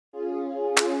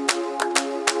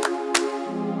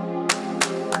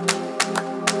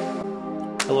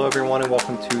Hello everyone and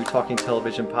welcome to Talking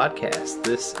Television Podcast.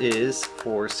 This is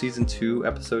for Season 2,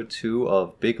 Episode 2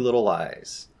 of Big Little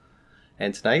Lies.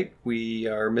 And tonight we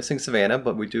are missing Savannah,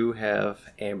 but we do have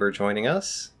Amber joining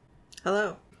us.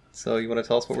 Hello. So you want to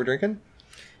tell us what we're drinking?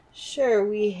 Sure,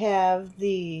 we have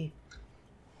the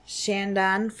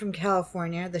Shandong from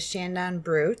California, the Shandong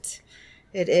Brut.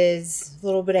 It is a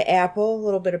little bit of apple, a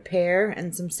little bit of pear,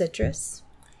 and some citrus.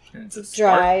 And it's a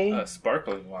dry,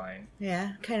 sparkling wine.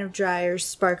 Yeah, kind of drier,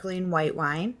 sparkling white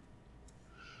wine.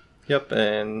 Yep,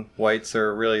 and whites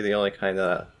are really the only kind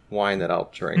of wine that I'll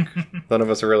drink. None of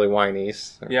us are really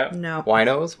winies. Yeah. No.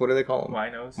 Winos? What do they call them?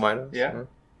 Winos. Winos? Yeah.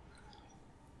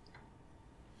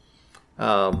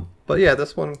 But yeah,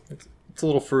 this one, it's a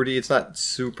little fruity. It's not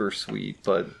super sweet,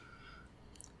 but...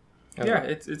 Yeah,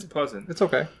 it's pleasant. It's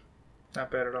okay.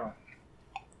 Not bad at all.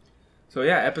 So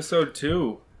yeah, Episode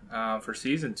 2 for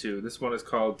Season 2. This one is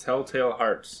called Telltale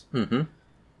Hearts. Mm-hmm.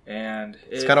 And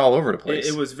it's kind of all over the place.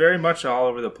 It was very much all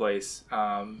over the place.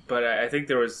 But I think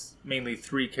there was mainly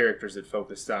 3 characters it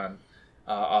focused on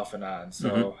off and on.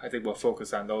 So I think we'll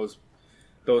focus on those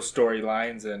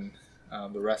storylines, and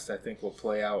the rest I think will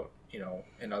play out,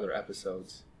 in other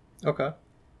episodes. Okay.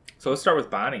 So let's start with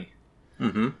Bonnie.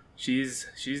 Mm-hmm. She's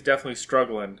definitely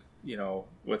struggling,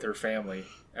 with her family.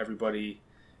 Everybody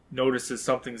notices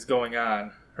something's going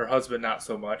on. Her husband not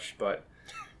so much, but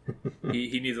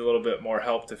he needs a little bit more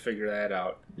help to figure that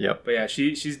out. Yep. But yeah,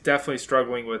 she's definitely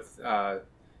struggling with the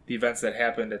events that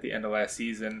happened at the end of last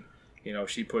season.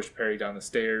 She pushed Perry down the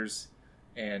stairs,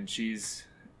 and she's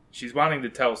wanting to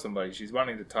tell somebody. She's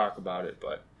wanting to talk about it,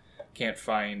 but can't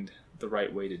find the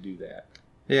right way to do that.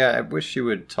 Yeah, I wish she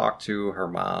would talk to her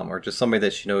mom or just somebody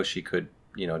that she knows she could,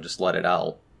 just let it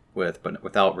out with, but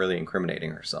without really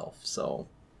incriminating herself. So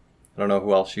I don't know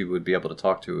who else she would be able to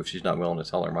talk to if she's not willing to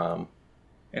tell her mom.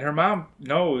 And her mom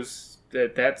knows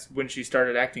that that's when she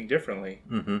started acting differently.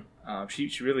 Mm-hmm.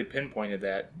 She really pinpointed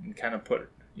that and kind of put,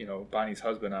 Bonnie's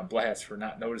husband on blast for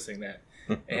not noticing that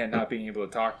and not being able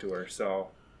to talk to her. So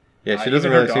yeah, she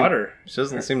doesn't even really her daughter. She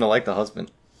doesn't seem to like the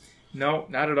husband. No,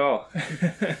 not at all.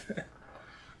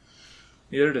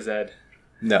 Neither does Ed.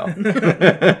 No.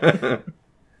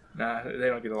 Nah, they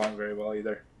don't get along very well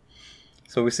either.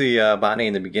 So we see Bonnie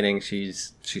in the beginning.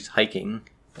 She's hiking,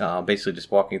 basically just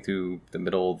walking through the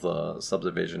middle of the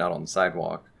subdivision out on the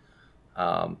sidewalk.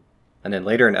 And then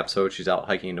later in the episode, she's out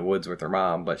hiking in the woods with her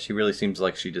mom, but she really seems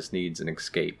like she just needs an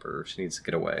escape or she needs to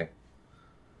get away.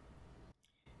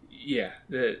 Yeah,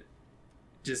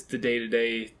 just the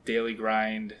day-to-day, daily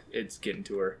grind, it's getting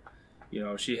to her.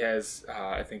 She has,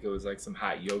 I think it was like some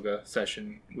hot yoga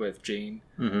session with Jane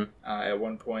at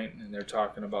one point, and they're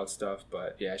talking about stuff.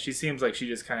 But yeah, she seems like she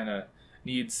just kind of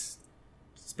needs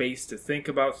space to think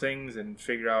about things and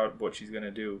figure out what she's going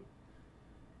to do.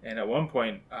 And at one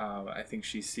point, I think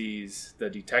she sees the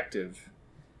detective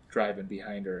driving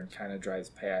behind her and kind of drives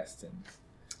past, and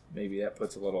maybe that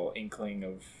puts a little inkling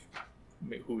of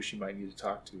who she might need to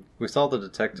talk to. We saw the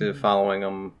detective following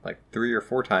him like 3 or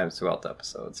 4 times throughout the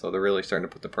episode, so they're really starting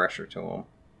to put the pressure to him.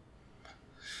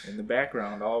 In the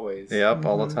background, always. Yep,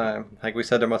 all the time. Like we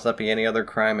said, there must not be any other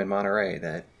crime in Monterey.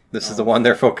 That this is the one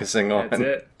they're focusing on. That's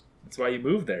it. That's why you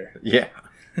moved there. Yeah.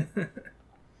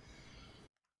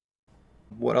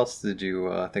 What else did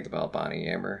you think about Bonnie,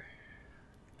 Amber?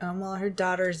 Well, her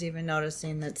daughter's even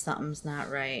noticing that something's not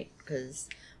right, because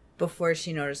before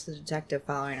she noticed the detective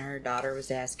following her daughter was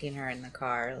asking her in the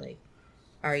car, like,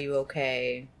 are you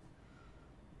okay?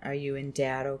 Are you and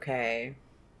Dad okay?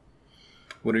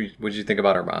 What did you think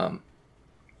about her mom?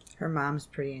 Her mom's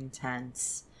pretty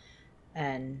intense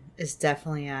and is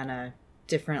definitely on a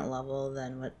different level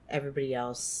than what everybody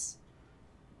else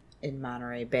in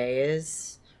Monterey Bay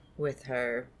is with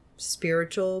her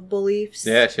spiritual beliefs.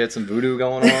 Yeah, she had some voodoo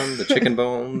going on, the chicken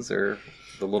bones or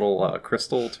the little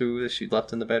crystal too that she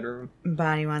left in the bedroom.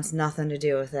 Bonnie wants nothing to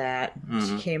do with that.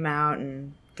 She came out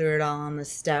and threw it all on the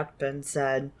step and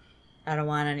said, I don't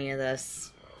want any of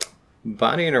this.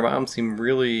 Bonnie and her mom seem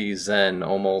really zen,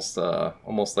 almost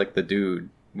like the dude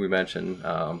we mentioned.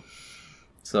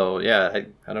 So yeah,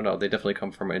 I don't know. They definitely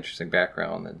come from an interesting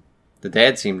background, and the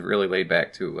dad seemed really laid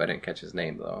back too. I didn't catch his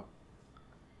name though.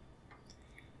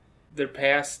 Their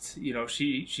past,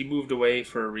 she moved away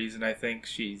for a reason. I think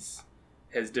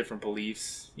has different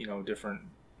beliefs, different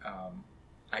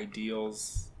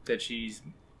ideals that she's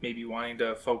maybe wanting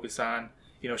to focus on.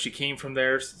 She came from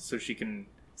there so she can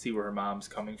see where her mom's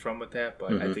coming from with that,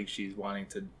 but I think she's wanting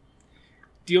to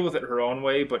deal with it her own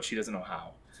way, but she doesn't know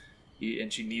how.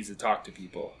 And she needs to talk to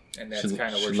people, and that's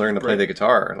kind of where she learn to play the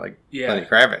guitar, like Lenny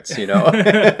Kravitz,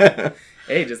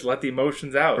 Hey, just let the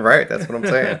emotions out. Right, that's what I'm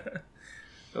saying.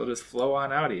 They'll just flow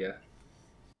on out of you.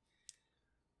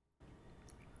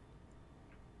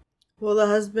 Well, the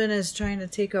husband is trying to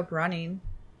take up running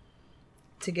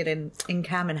to get an in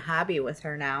common hobby with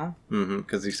her now.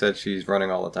 Because he said she's running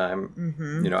all the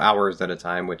time, hours at a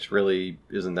time, which really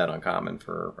isn't that uncommon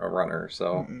for a runner.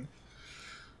 So,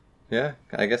 yeah,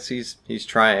 I guess he's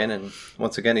trying. And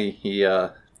once again, he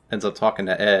ends up talking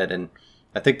to Ed. And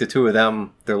I think the two of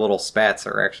them, their little spats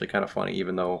are actually kind of funny,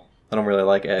 even though I don't really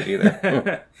like Ed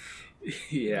either.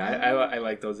 Yeah, I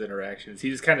like those interactions. He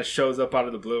just kind of shows up out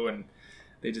of the blue and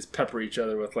they just pepper each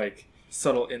other with like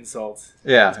subtle insults.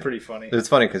 Yeah. It's pretty funny. It's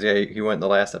funny because he went in the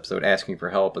last episode asking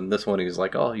for help, and this one he was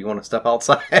like, "Oh, you want to step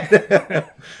outside?"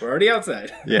 We're already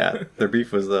outside. Yeah, their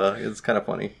beef was it's kind of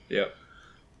funny. Yep.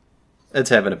 Ed's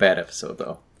having a bad episode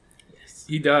though. Yes.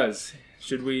 He does.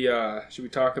 Should we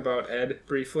talk about Ed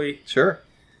briefly? Sure.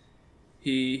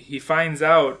 He finds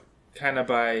out kind of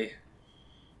by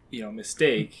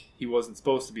mistake he wasn't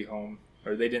supposed to be home,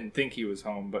 or they didn't think he was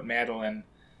home, but Madeline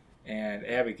and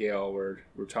Abigail were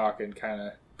talking, kind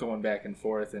of going back and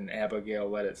forth, and Abigail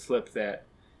let it slip that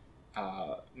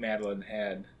Madeline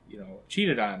had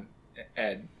cheated on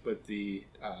Ed with the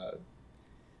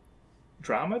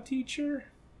drama teacher,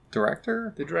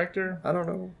 director, the director, I don't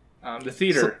know, the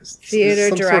theater theater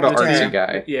some director, sort of artsy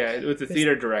guy. Yeah, with the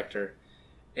theater director,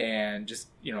 and just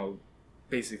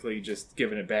basically just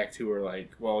giving it back to her like,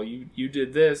 well, you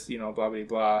did this, blah blah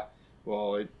blah.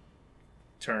 Well, it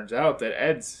turns out that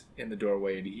Ed's in the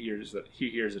doorway and he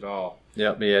hears it all.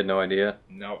 Yep, he had no idea.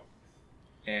 Nope.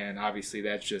 And obviously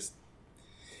that's just,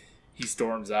 he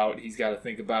storms out. He's got to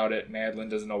think about it. Madeline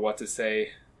doesn't know what to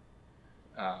say.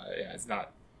 Yeah, it's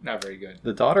not very good.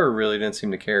 The daughter really didn't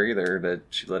seem to care either that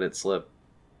she let it slip.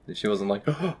 She wasn't like,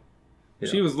 oh.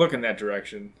 She was looking that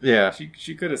direction. Yeah.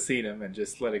 She could have seen him and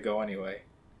just let it go anyway.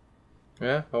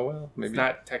 Yeah, oh well. Maybe. It's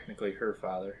not technically her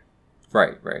father.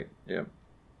 Right, yeah.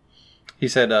 He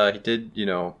said he did,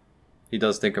 he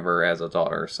does think of her as a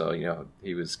daughter, so,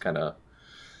 he was kind of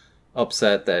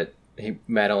upset that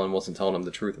Madeline wasn't telling him the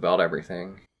truth about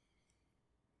everything.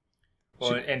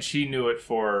 Well, and she knew it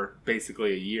for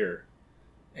basically a year,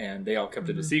 and they all kept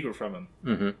it a secret from him.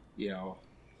 Mm-hmm.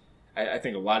 I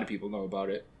think a lot of people know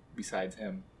about it besides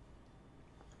him.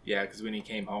 Yeah, because when he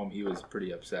came home, he was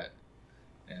pretty upset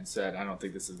and said, I don't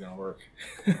think this is going to work.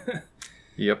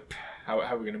 Yep. How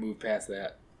are we going to move past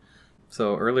that?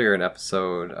 So earlier in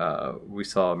episode, we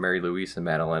saw Mary Louise and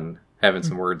Madeline having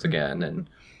some words again, and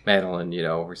Madeline,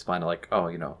 responded like, oh,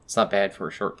 it's not bad for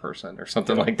a short person or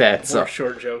something like that. More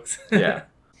short jokes. Yeah.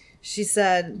 She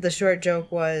said the short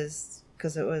joke was,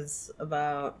 because it was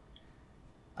about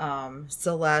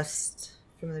Celeste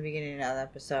from the beginning of the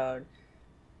episode,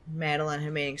 Madeline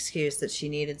had made an excuse that she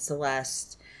needed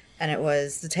Celeste, and it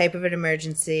was the type of an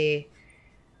emergency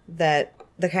that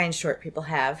the kind short people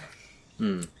have.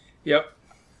 Yep.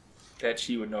 That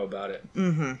she would know about it.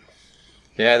 Mm-hmm.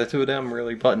 Yeah, the two of them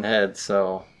really button heads,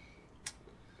 so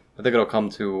I think it'll come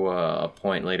to a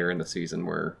point later in the season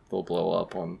where they'll blow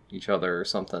up on each other or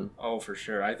something. Oh, for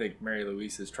sure. I think Mary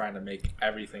Louise is trying to make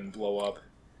everything blow up.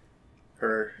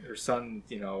 Her son,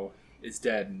 is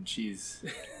dead, and she's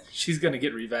going to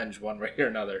get revenge one way or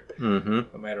another, no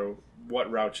matter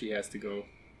what route she has to go.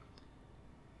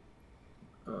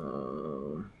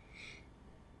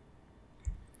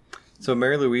 So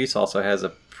Mary Louise also has a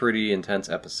pretty intense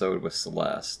episode with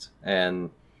Celeste,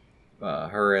 and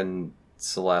her and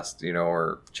Celeste,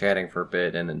 are chatting for a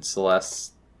bit, and then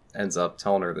Celeste ends up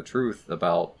telling her the truth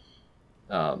about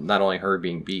not only her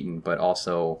being beaten, but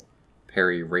also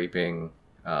Perry raping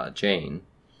Jane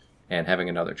and having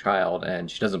another child, and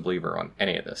she doesn't believe her on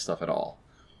any of this stuff at all.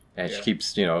 And she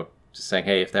keeps, just saying,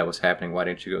 hey, if that was happening, why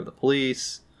didn't you go to the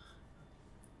police?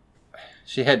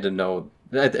 She had to know.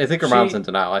 I think her mom's in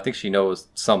denial. I think she knows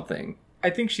something.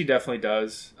 I think she definitely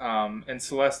does. And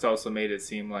Celeste also made it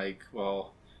seem like,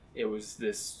 well, it was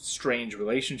this strange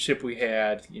relationship we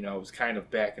had. It was kind of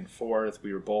back and forth.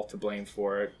 We were both to blame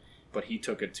for it, but he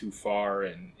took it too far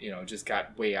and, just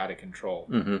got way out of control.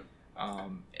 Mm-hmm.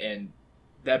 And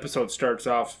the episode starts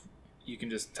off, you can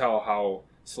just tell how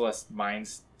Celeste's mind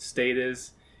state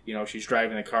is. She's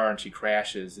driving the car and she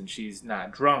crashes, and she's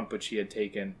not drunk, but she had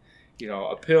taken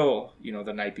a pill,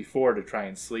 the night before to try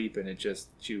and sleep, and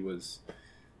she was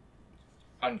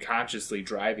unconsciously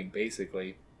driving,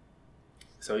 basically.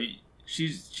 So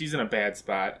she's in a bad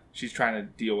spot. She's trying to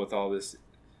deal with all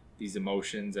these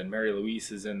emotions, and Mary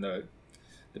Louise is in the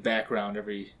background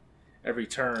every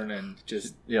turn, and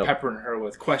just peppering her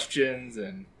with questions,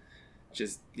 and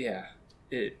just,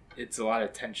 it's a lot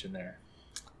of tension there.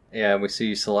 Yeah, we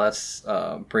see Celeste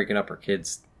breaking up her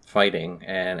kids fighting,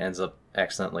 and ends up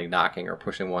accidentally knocking or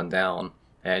pushing one down,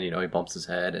 And, he bumps his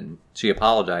head, and she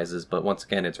apologizes, but once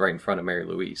again, it's right in front of Mary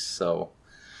Louise, so...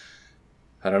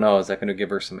 I don't know, is that going to give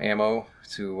her some ammo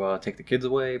to take the kids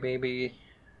away, maybe?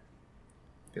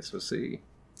 Guess we'll see.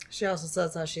 She also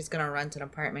says that she's going to rent an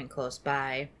apartment close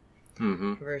by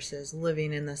versus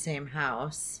living in the same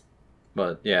house.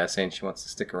 But, yeah, saying she wants to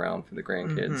stick around for the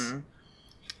grandkids. Mm-hmm.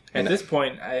 At this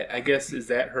point, I guess, is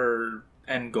that her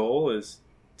end goal, is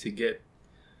to get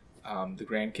the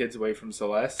grandkids away from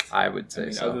Celeste? I would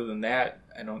say so. Other than that,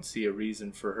 I don't see a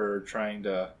reason for her trying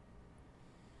to...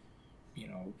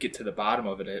 get to the bottom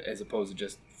of it, as opposed to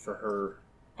just for her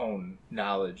own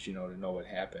knowledge, to know what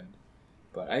happened.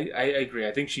 But I agree.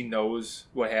 I think she knows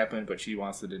what happened, but she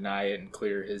wants to deny it and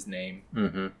clear his name.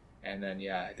 Mm-hmm. And then,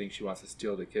 I think she wants to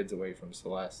steal the kids away from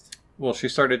Celeste. Well, she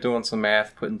started doing some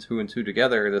math, putting 2 and 2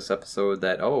 together this episode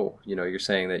that, you're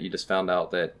saying that you just found out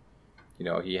that,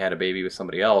 he had a baby with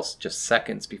somebody else just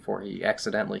seconds before he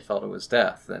accidentally fell to his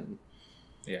death. And,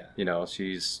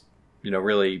 she's,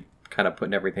 really... kind of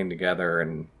putting everything together,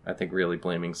 and I think really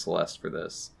blaming Celeste for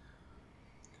this.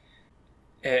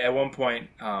 At one point,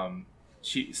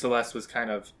 Celeste was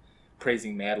kind of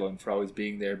praising Madeline for always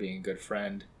being there, being a good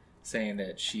friend, saying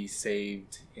that she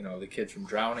saved, the kids from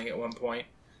drowning at one point.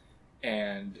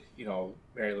 And,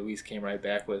 Mary Louise came right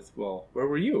back with, well, where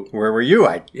were you? Where were you?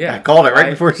 I called it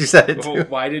right before she said it, too. Well,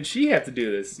 why did she have to do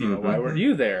this? Why weren't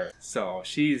you there? So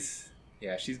she's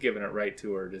giving it right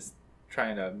to her, just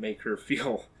trying to make her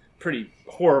feel pretty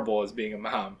horrible as being a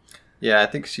mom. Yeah, I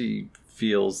think she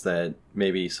feels that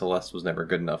maybe Celeste was never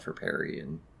good enough for Perry,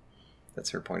 and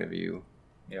that's her point of view.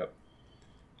 Yep.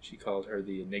 She called her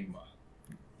the Enigma.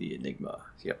 The Enigma,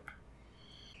 yep.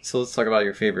 So let's talk about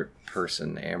your favorite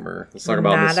person, Amber. Let's talk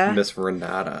about Miss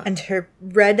Renata. And her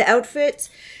red outfit.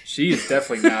 She is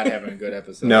definitely not having a good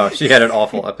episode. No, she had an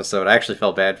awful episode. I actually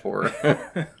felt bad for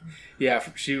her. Yeah,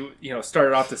 she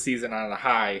started off the season on a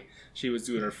high. She was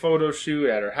doing her photo shoot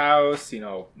at her house,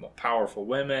 powerful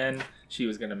women. She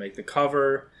was going to make the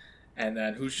cover. And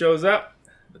then who shows up?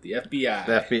 But the FBI.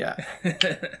 The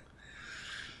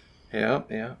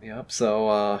FBI. Yep.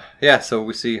 So, so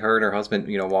we see her and her husband,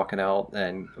 walking out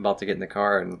and about to get in the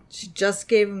car. And she just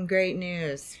gave him great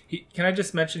news. Can I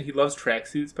just mention he loves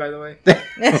tracksuits, by the way?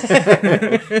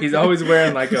 He's always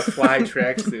wearing like a fly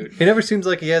tracksuit. He never seems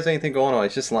like he has anything going on.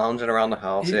 He's just lounging around the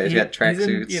house. He's got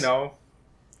tracksuits.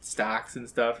 Stocks and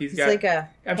stuff. I'm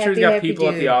sure he's got people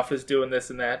at the office doing this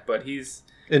and that, but he's...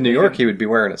 In New York, he would be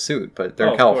wearing a suit, but they're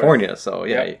in California, so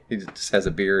he just has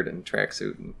a beard and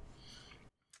tracksuit.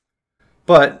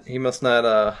 But he must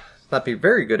not be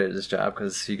very good at his job,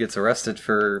 because he gets arrested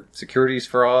for securities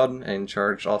fraud and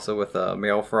charged also with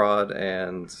mail fraud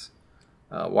and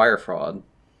wire fraud.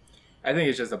 I think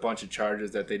it's just a bunch of charges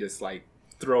that they just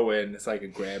throw in. It's like a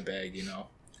grab bag,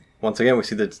 Once again, we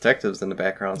see the detectives in the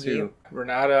background, too. Yeah.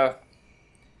 Renata,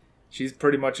 she's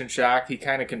pretty much in shock. He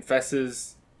kind of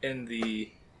confesses in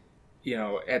the,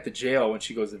 at the jail when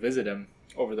she goes to visit him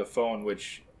over the phone,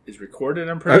 which is recorded,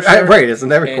 I'm pretty sure. Right, isn't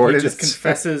that recorded? And he just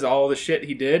confesses all the shit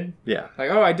he did. Yeah.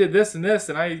 I did this and this,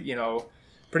 and I,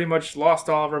 pretty much lost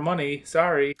all of her money.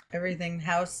 Sorry. Everything,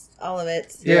 house, all of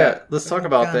it. Yeah, let's talk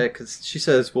about that, because she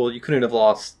says, well, you couldn't have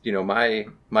lost, my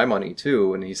money,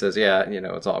 too. And he says, yeah,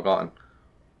 it's all gone.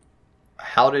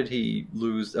 How did he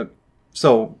lose?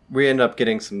 So we end up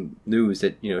getting some news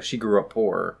that, she grew up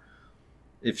poor.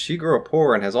 If she grew up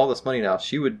poor and has all this money now,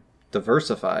 she would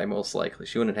diversify, most likely.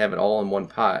 She wouldn't have it all in one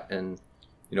pot and,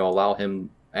 allow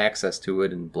him access to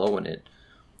it and blowing it.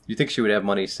 You think she would have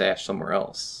money stashed somewhere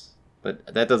else.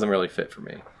 But that doesn't really fit for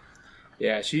me.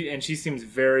 Yeah, she seems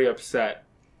very upset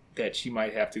that she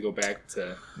might have to go back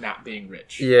to not being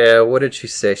rich. Yeah, what did she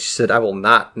say? She said, I will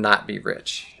not be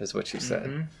rich, is what she said.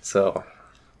 Mm-hmm. So,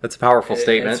 that's a powerful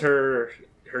statement. It's her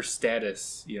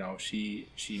status, she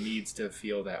needs to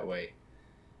feel that way.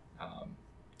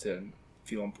 To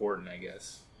feel important, I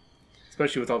guess.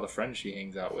 Especially with all the friends she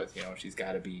hangs out with, she's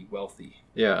got to be wealthy.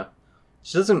 Yeah.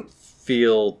 She doesn't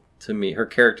feel, to me, her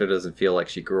character doesn't feel like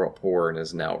she grew up poor and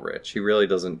is now rich. She really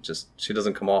doesn't she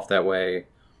doesn't come off that way.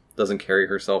 Doesn't carry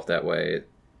herself that way.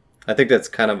 I think that's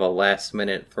kind of a last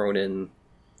minute thrown in,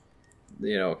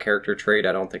 character trait.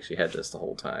 I don't think she had this the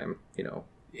whole time,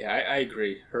 Yeah, I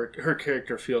agree. Her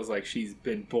character feels like she's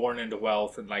been born into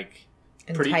wealth and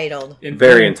entitled.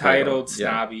 Very entitled,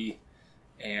 snobby,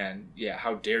 and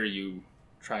how dare you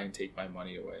try and take my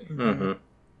money away. Mm-hmm.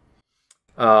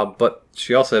 But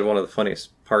she also had one of the funniest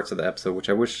parts of the episode, which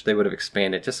I wish they would have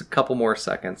expanded just a couple more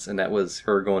seconds, and that was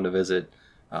her going to visit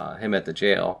him at the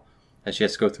jail, and she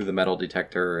has to go through the metal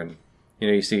detector, and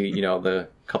you see the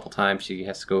couple times she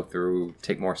has to go through,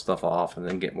 take more stuff off, and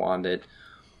then get wanded.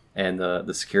 and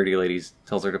the security lady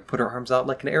tells her to put her arms out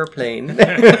like an airplane.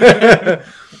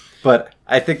 But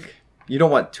I think you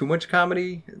don't want too much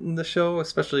comedy in the show,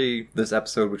 especially this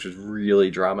episode, which is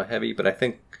really drama heavy. But I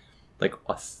think like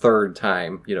a third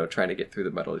time, trying to get through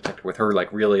the metal detector with her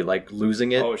like really like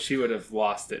losing it. Oh, she would have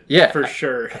lost it. Yeah, for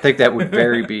sure. I think that would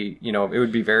it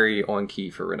would be very on key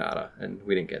for Renata, and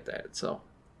we didn't get that. So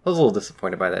I was a little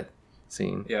disappointed by that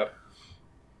scene. Yep.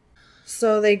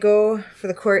 So they go for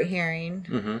the court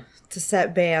hearing to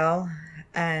set bail,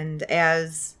 and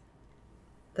as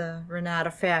the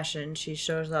Renata fashion, she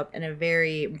shows up in a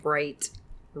very bright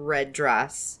red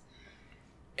dress.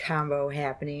 Combo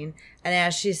happening, and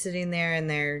as she's sitting there and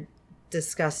they're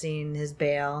discussing his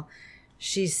bail,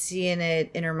 she's seeing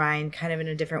it in her mind kind of in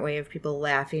a different way of people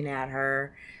laughing at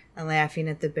her and laughing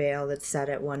at the bail that's set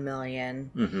at $1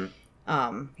 million.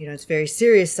 It's a very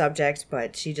serious subject,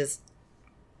 but she's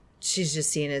just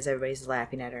seeing it as everybody's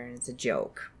laughing at her and it's a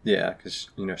joke. Yeah, because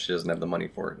she doesn't have the money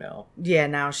for it now. Yeah,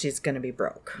 now she's gonna be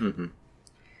broke.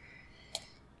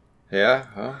 Yeah.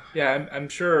 Huh? Yeah, I'm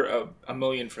sure $1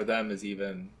 million for them is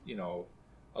even,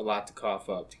 a lot to cough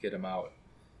up to get him out.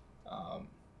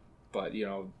 But,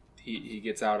 he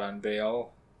gets out on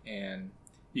bail, and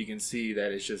you can see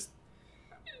that it's just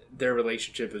their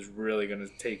relationship is really going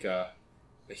to take a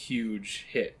huge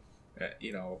hit,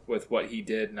 with what he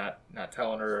did, not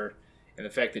telling her, and the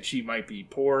fact that she might be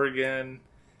poor again.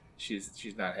 She's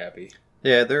not happy.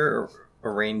 Yeah, their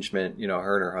arrangement,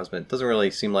 her and her husband, doesn't really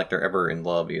seem like they're ever in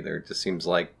love either. It just seems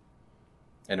like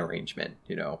an arrangement,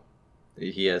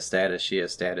 He has status, she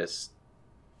has status.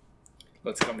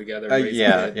 Let's come together.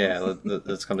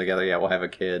 Let's come together. Yeah, we'll have a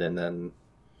kid, and then,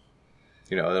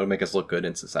 it'll make us look good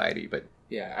in society. But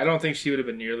yeah, I don't think she would have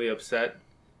been nearly upset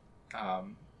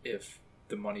if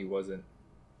the money wasn't,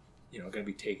 going to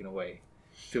be taken away.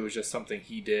 If it was just something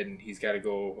he did and he's got to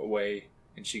go away,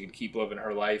 and she can keep living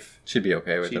her life. She'd be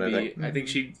okay with it, I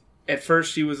think at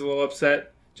first she was a little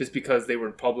upset just because they were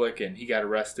in public and he got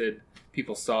arrested.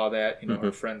 People saw that,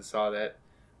 her friends saw that.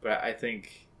 But I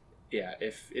think, yeah,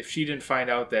 if she didn't find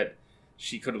out that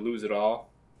she could lose it all,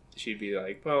 she'd be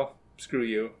like, well, screw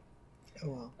you.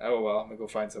 Oh, well, I'm going to go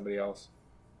find somebody else.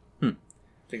 I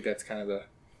think that's kind of the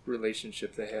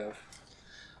relationship they have.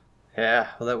 Yeah,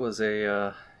 well, that was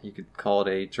you could call it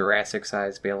a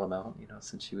Jurassic-sized bail amount,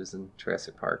 since she was in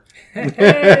Jurassic Park.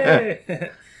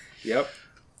 Yep.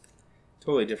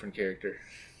 Totally different character.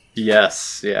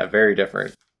 Yes, yeah, very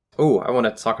different. Oh, I want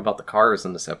to talk about the cars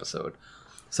in this episode.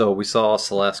 So we saw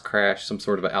Celeste crash some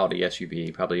sort of an Audi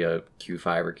SUV, probably a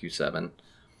Q5 or Q7.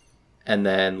 And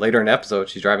then later in the episode,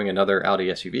 she's driving another Audi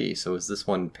SUV. So is this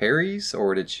one Perry's,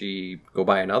 or did she go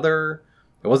buy another?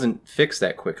 It wasn't fixed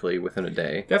that quickly within a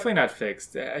day. Definitely not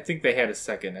fixed. I think they had a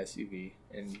second SUV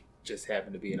and just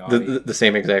happened to be an Audi. The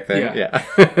same exact thing? Yeah.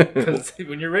 Because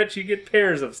when you're rich, you get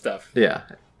pairs of stuff. Yeah.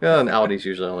 And Audis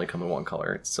usually only come in one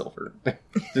color. It's silver.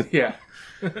 Yeah.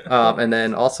 And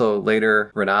then also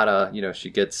later, Renata,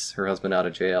 she gets her husband out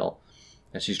of jail.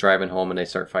 And she's driving home and they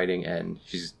start fighting. And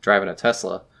she's driving a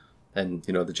Tesla. And,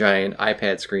 the giant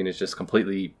iPad screen is just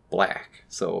completely black.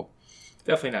 So...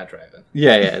 Definitely not driving.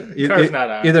 Yeah. Car's not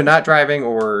on. Either not driving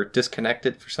or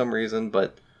disconnected for some reason,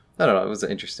 but I don't know. It was an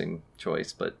interesting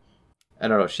choice, but I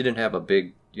don't know. She didn't have a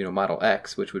big, Model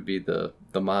X, which would be the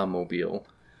mom mobile,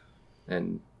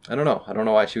 and I don't know. I don't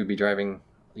know why she would be driving,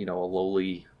 a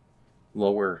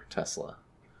lower Tesla.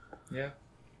 Yeah.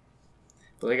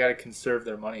 But they got to conserve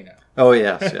their money now. Oh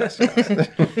yes.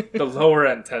 The lower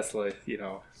end Tesla,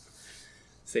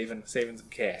 saving some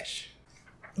cash.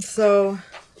 So,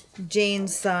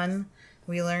 Jane's son,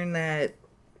 we learned that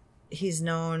he's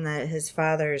known that his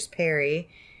father is Perry.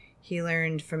 He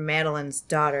learned from Madeline's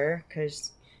daughter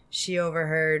because she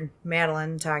overheard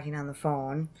Madeline talking on the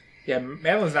phone. Yeah,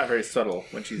 Madeline's not very subtle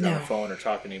when she's on the phone or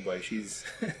talking to anybody. She's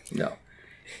no.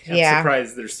 I'm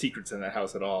surprised there's secrets in that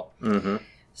house at all. Mm-hmm.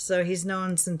 So he's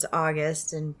known since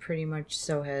August, and pretty much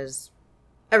so has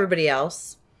everybody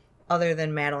else, other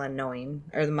than Madeline knowing,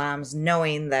 or the moms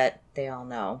knowing that they all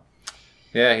know.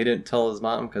 Yeah, he didn't tell his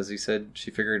mom because he said he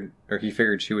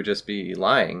figured she would just be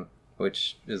lying,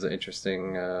 which is an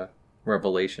interesting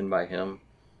revelation by him.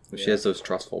 Yeah. She has those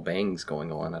trustful bangs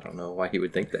going on. I don't know why he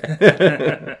would think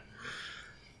that.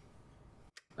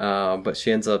 But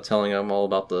she ends up telling him all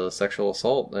about the sexual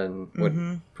assault and what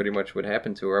pretty much would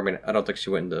happen to her. I mean, I don't think she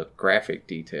went into graphic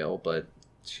detail, but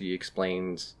she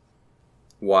explains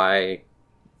why,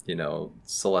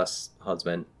 Celeste's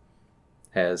husband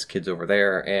has kids over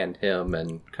there and him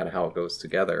and kind of how it goes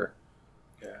together.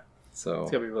 Yeah. So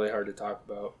it's going to be really hard to talk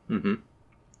about. Mm-hmm.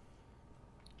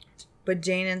 But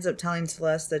Jane ends up telling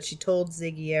Celeste that she told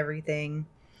Ziggy everything.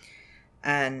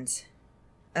 And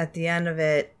at the end of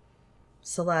it,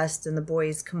 Celeste and the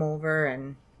boys come over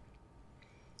and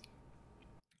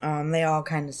they all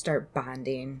kind of start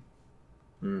bonding.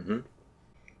 Mm-hmm.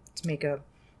 To make a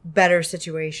better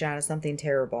situation out of something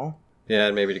terrible. Yeah,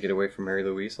 and maybe to get away from Mary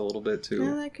Louise a little bit, too.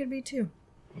 Yeah, that could be, too.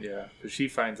 Yeah, because she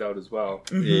finds out as well.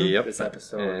 Mm-hmm. Yep. This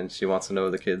episode. And she wants to know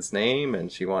the kid's name,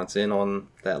 and she wants in on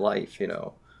that life, you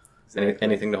know. Exactly.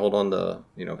 Anything to hold on to,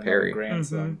 you know, Perry.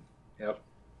 Grandson. Mm-hmm. Yep.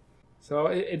 So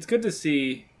it's good to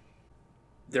see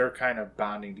they're kind of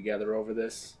bonding together over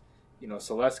this. You know,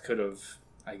 Celeste could have,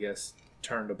 I guess,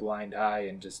 turned a blind eye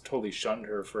and just totally shunned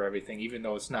her for everything, even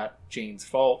though it's not Jane's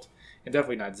fault, and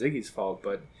definitely not Ziggy's fault,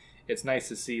 but it's nice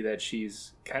to see that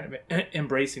she's kind of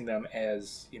embracing them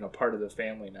as, you know, part of the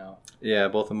family now. Yeah,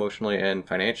 both emotionally and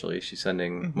financially. She's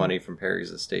sending money from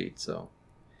Perry's estate, so.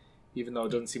 Even though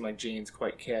it doesn't seem like Jane's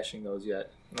quite cashing those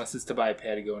yet, unless it's to buy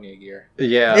Patagonia gear.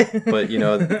 Yeah, but, you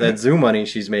know, that zoo money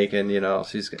she's making, you know,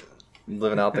 she's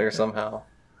living out there somehow.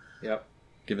 Yep.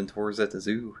 Giving tours at the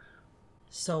zoo.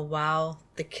 So while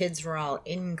the kids were all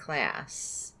in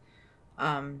class,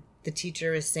 the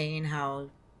teacher was saying how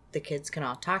the kids can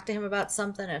all talk to him about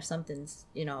something, if something's,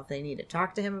 you know, if they need to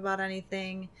talk to him about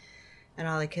anything. And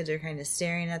all the kids are kind of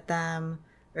staring at them,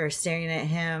 or staring at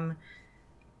him.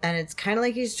 And it's kind of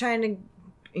like he's trying to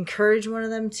encourage one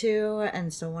of them to.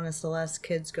 And so one of Celeste's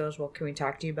kids goes, well, can we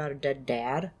talk to you about a dead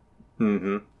dad?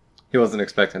 Mm-hmm. He wasn't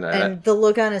expecting that. And the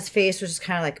look on his face was just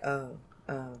kind of like, oh.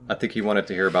 I think he wanted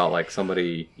to hear about, like,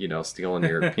 somebody, you know, stealing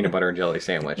your peanut butter and jelly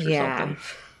sandwich or something.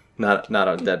 Not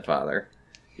a dead father.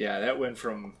 Yeah, that went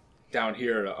from down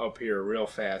here to up here real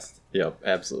fast. Yep,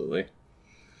 absolutely.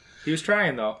 He was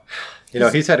trying, though. You know,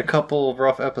 he's had a couple of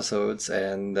rough episodes,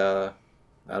 and I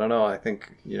don't know. I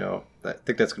think, you know, I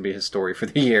think that's going to be his story for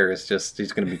the year. It's just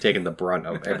he's going to be taking the brunt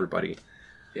of everybody.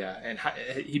 Yeah, and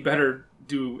he better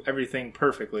do everything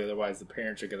perfectly, otherwise the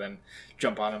parents are going to then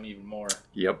jump on him even more.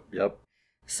 Yep.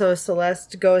 So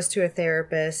Celeste goes to a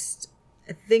therapist.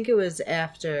 I think it was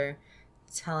after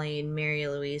telling Mary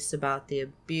Louise about the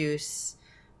abuse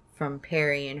from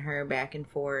Perry and her back and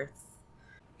forth.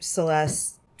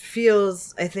 Celeste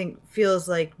feels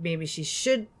like maybe she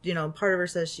should, you know, part of her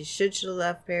says she should have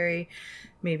left Perry.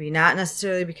 Maybe not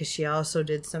necessarily, because she also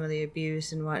did some of the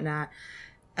abuse and whatnot.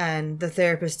 And the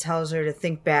therapist tells her to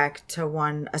think back to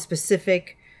a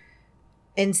specific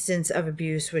instance of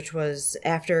abuse, which was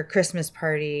after a Christmas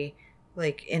party,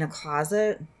 like in a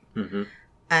closet. Mm-hmm.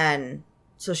 And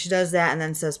so she does that and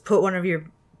then says, put one of your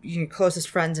closest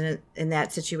friends in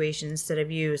that situation instead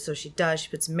of you. So she does. She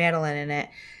puts Madeline in it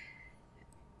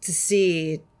to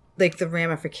see, like, the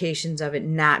ramifications of it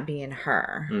not being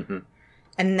her. Mm-hmm.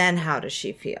 And then how does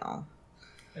she feel?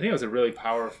 I think it was a really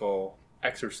powerful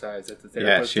exercise that the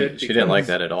therapist did. did. She didn't like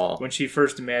that at all. When she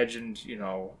first imagined, you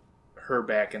know, her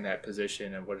back in that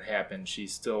position and what happened, she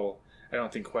still, I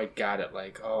don't think, quite got it.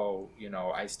 Like, oh, you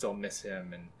know, I still miss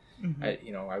him, and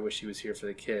I wish he was here for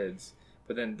the kids.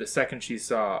 But then the second she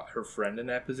saw her friend in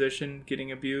that position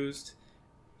getting abused,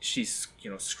 she,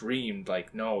 you know, screamed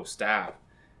like, "No, stop!"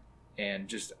 And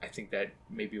just, I think that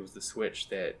maybe it was the switch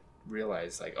that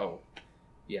realized, like, oh,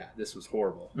 yeah, this was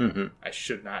horrible. Mm-hmm. I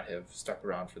should not have stuck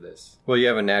around for this. Well, you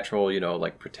have a natural, you know,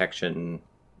 like, protection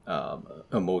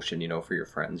emotion, you know, for your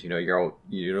friends. You know,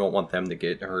 you don't want them to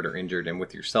get hurt or injured, and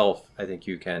with yourself, I think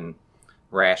you can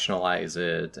rationalize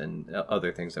it and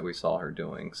other things that we saw her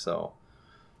doing. So,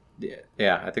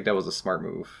 yeah, I think that was a smart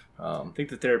move. I think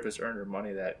the therapist earned her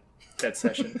money that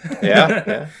session.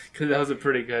 Yeah. Because that was a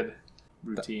pretty good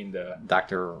routine.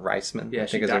 Dr. Reisman, yeah, I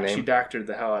think is her name. She doctored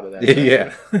the hell out of that.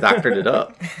 Yeah, doctored it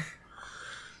up.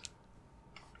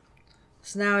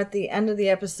 So now at the end of the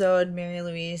episode, Mary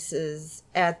Louise is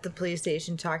at the police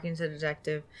station talking to the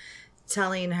detective,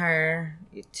 telling her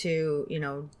to, you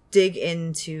know, dig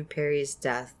into Perry's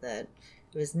death, that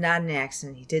it was not an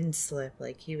accident. He didn't slip.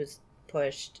 Like, he was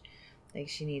pushed. Like,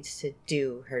 she needs to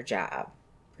do her job,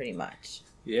 pretty much.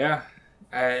 Yeah.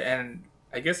 And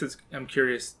I guess I'm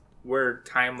curious where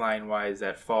timeline-wise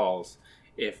that falls.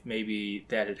 If maybe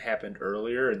that had happened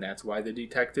earlier and that's why the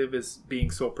detective is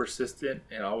being so persistent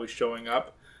and always showing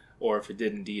up, or if it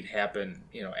did indeed happen,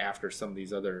 you know, after some of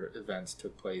these other events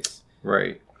took place.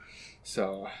 Right.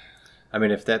 So, I mean,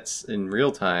 if that's in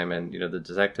real time and, you know, the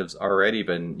detective's already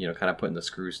been, you know, kind of putting the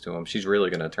screws to him, she's really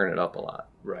going to turn it up a lot.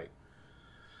 Right.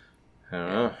 I don't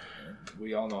know.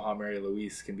 We all know how Mary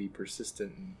Louise can be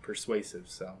persistent and persuasive,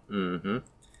 so Mm-hmm.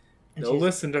 they'll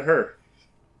listen to her.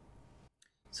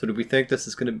 So do we think this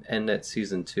is going to end at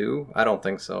season 2? I don't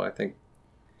think so. I think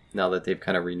now that they've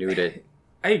kind of renewed it.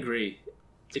 I agree.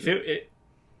 If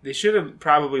They should have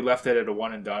probably left it at a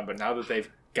one and done, but now that they've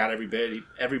got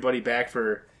everybody back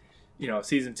for,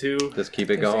 season 2, just keep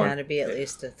it There's going. got to be at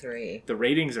least a 3. the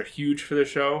ratings are huge for the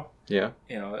show. Yeah.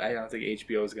 I don't think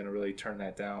HBO is going to really turn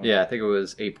that down. Yeah, I think it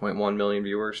was 8.1 million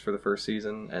viewers for the first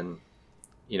season, and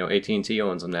AT&T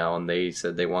owns them now, and they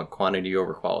said they want quantity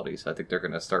over quality, so I think they're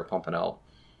going to start pumping out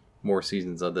more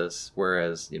seasons of this,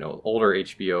 whereas, older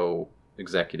HBO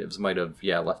executives might have,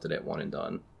 left it at one and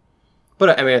done.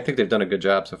 But, I think they've done a good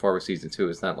job so far with season 2.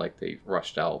 It's not like they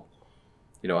rushed out,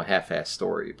 a half-assed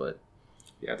story, but...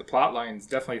 Yeah, the plot line's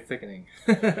definitely thickening.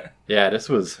 Yeah, this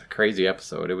was a crazy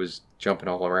episode. It was jumping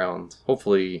all around.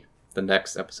 Hopefully, the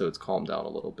next episode's calmed down a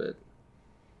little bit.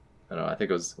 I don't know, I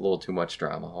think it was a little too much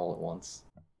drama all at once.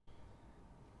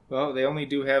 Well, they only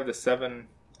do have the 7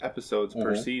 episodes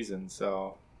per season,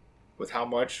 so with how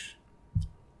much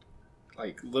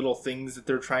little things that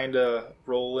they're trying to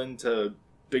roll into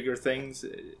bigger things,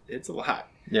 it's a lot.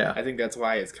 Yeah. I think that's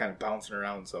why it's kind of bouncing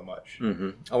around so much.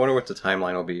 Mm-hmm. I wonder what the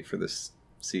timeline will be for this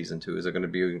season 2. Is it going to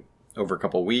be over a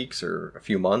couple weeks or a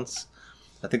few months?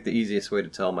 I think the easiest way to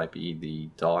tell might be the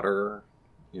daughter,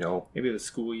 Maybe the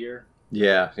school year.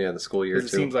 Yeah, the school year too. It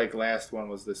seems like last one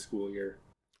was the school year.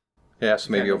 Yeah,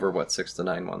 so maybe over, 6 to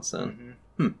 9 months then.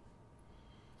 Mm-hmm.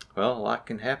 Well, a lot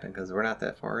can happen because we're not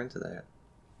that far into that.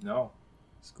 No.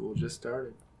 School just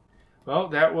started. Well,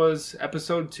 that was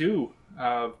episode 2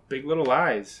 of Big Little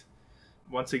Lies.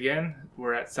 Once again,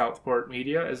 we're at Southport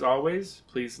Media, as always.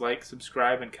 Please like,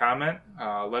 subscribe, and comment.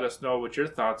 Let us know what your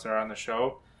thoughts are on the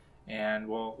show, and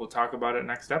we'll talk about it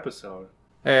next episode.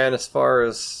 And as far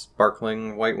as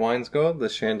sparkling white wines go, the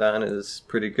Shandon is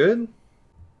pretty good.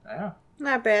 Yeah.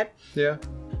 Not bad. Yeah.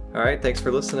 All right, thanks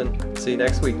for listening. See you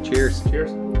next week. Cheers.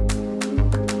 Cheers.